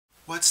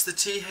What's the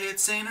tea, hey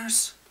it's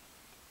Zainers?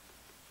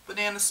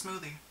 Banana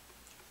smoothie.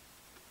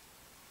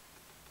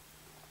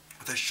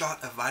 With a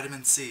shot of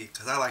vitamin C,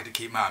 because I like to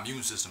keep my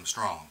immune system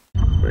strong.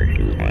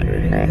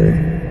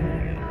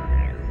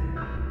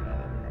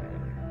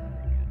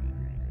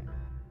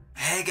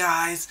 Hey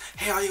guys,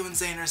 hey all you and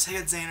Zainers, hey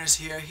it's Zainers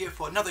here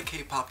for another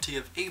K-pop tea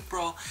of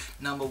April,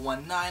 number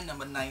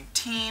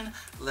 19.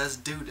 Let's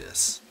do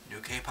this. New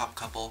K-pop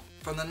couple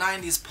from the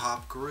 90s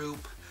pop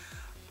group,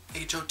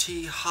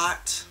 h.o.t,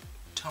 h.o.t,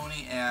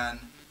 Tony and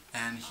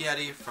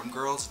Hyeri from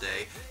Girls'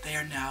 Day. They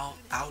are now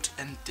out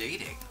and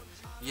dating.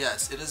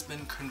 Yes, it has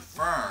been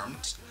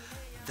confirmed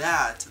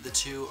that the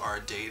two are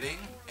dating,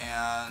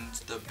 and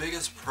the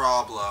biggest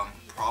problem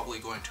probably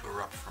going to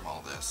erupt from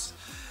all this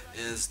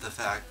is the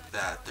fact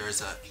that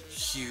there's a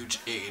huge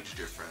age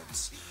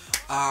difference.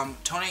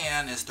 Tony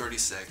Ann is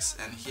 36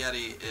 and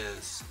Hyeri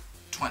is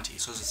 20,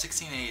 so it's a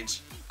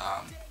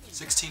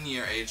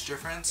 16-year age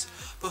difference,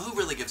 but who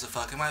really gives a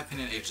fuck? In my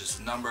opinion, age is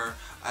a number.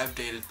 I've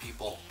dated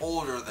people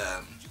older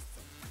than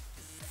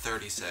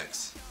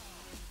 36,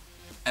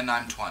 and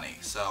I'm 20,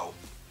 so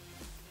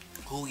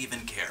who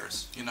even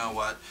cares? You know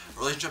what? A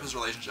relationship is a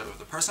relationship. If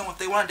the person, if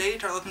they want to date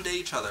each other, let them date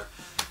each other.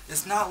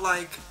 It's not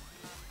like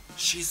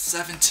she's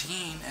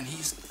 17 and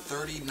he's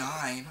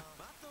 39.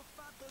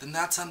 Then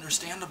that's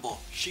understandable.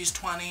 She's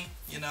 20,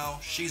 you know,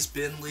 she's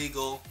been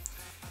legal.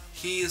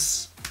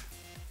 He's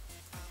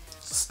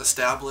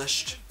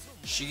established.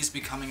 She's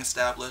becoming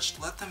established.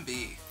 Let them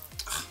be.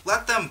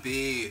 Let them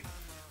be.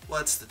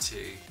 What's the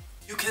tea?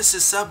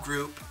 uKiss's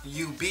subgroup,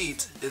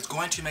 uBeat, is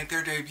going to make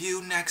their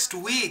debut next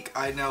week.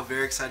 I know,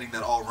 very exciting,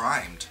 that all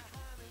rhymed.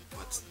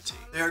 What's the tea?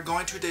 They are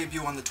going to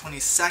debut on the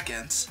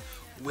 22nd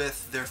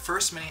with their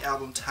first mini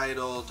album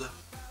titled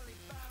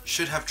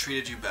Should Have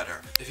Treated You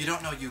Better. If you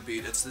don't know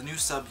uBeat, it's the new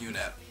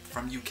subunit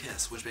from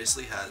uKiss, which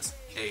basically has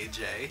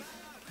AJ,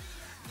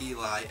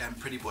 Eli, and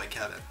Pretty Boy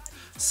Kevin.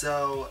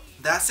 So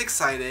that's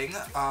exciting.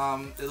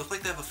 They look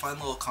like they have a fun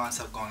little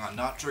concept going on.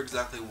 Not sure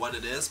exactly what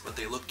it is, but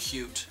they look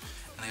cute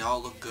and they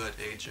all look good.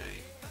 AJ,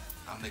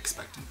 I'm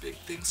expecting big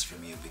things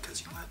from you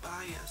because you're my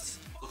bias.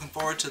 Looking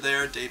forward to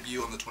their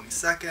debut on the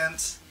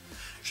 22nd.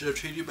 Should Have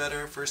Treated You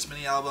Better, first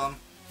mini album,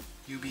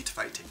 uBeat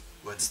fighting.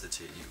 What's the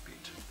tea,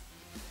 uBeat?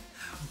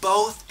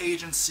 Both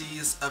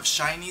agencies of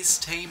SHINee's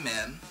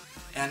Taemin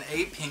and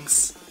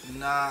A-Pink's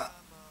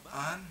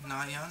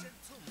Nayeon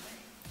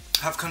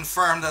have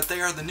confirmed that they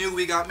are the new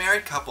We Got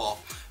Married couple.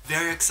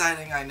 Very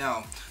exciting, I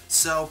know.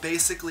 So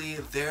basically,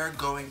 they're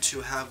going to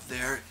have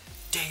their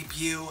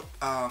debut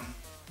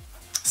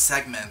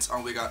segment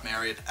on We Got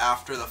Married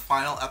after the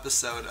final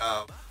episode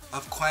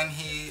of Kwang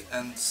Hee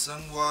and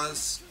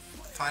Seunghwa's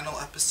final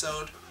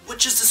episode,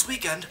 which is this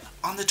weekend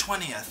on the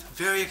 20th.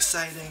 Very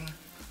exciting.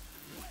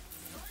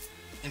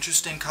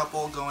 Interesting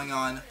couple going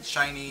on.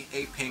 SHINee,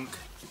 A-Pink,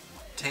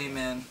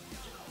 Taemin.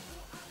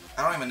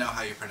 I don't even know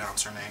how you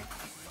pronounce her name.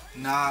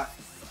 Not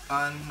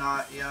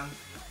young.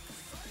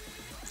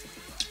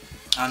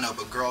 I don't know,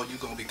 but girl, you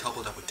gonna be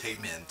coupled up with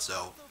Taemin,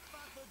 so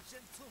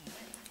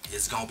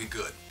it's gonna be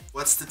good.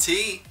 What's the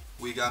tea?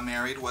 We Got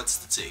Married. What's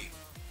the tea?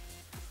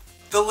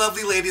 The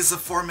lovely ladies of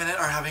 4minute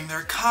are having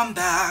their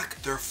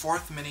comeback, their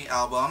fourth mini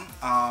album.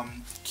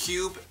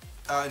 Cube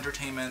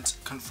Entertainment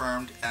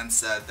confirmed and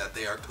said that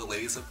the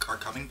ladies are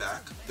coming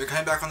back. They're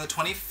coming back on the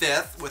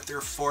 25th with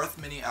their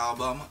fourth mini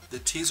album. The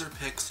teaser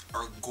pics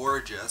are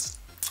gorgeous.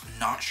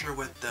 Not sure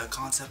what the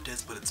concept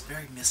is, but it's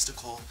very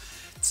mystical.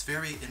 It's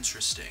very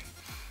interesting.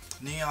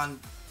 Neon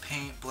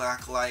paint,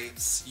 black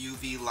lights,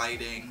 UV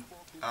lighting.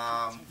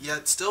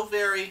 Yet still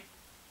very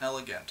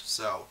elegant.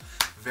 So,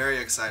 very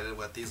excited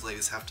what these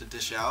ladies have to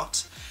dish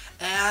out.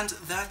 And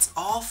that's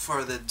all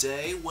for the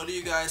day. What do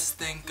you guys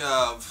think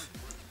of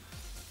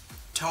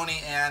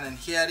Tony Ann and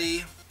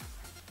Hyeri,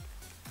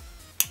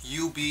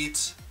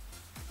 uBeat,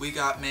 We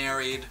Got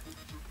Married,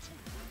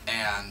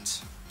 and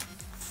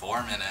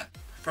 4minute?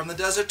 From the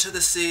desert to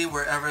the sea,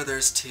 wherever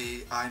there's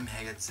tea, I'm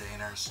h.o.t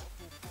Zainers.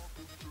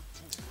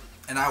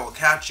 And I will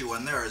catch you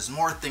when there is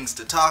more things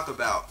to talk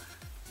about.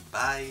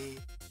 Bye.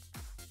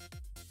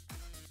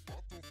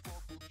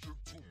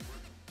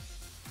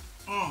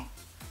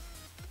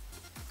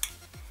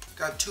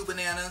 Got 2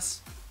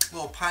 bananas, a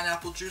little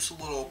pineapple juice, a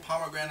little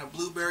pomegranate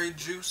blueberry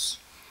juice,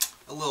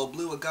 a little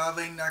blue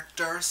agave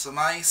nectar, some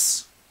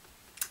ice,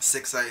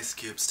 6 ice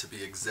cubes to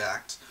be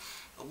exact,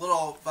 a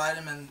little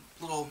vitamin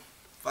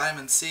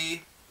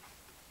C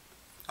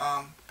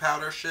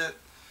powder shit,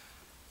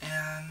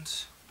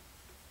 and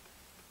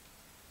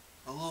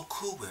a little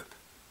Cool Whip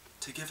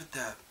to give it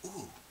that,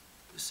 ooh,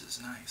 this is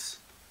nice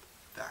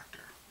factor.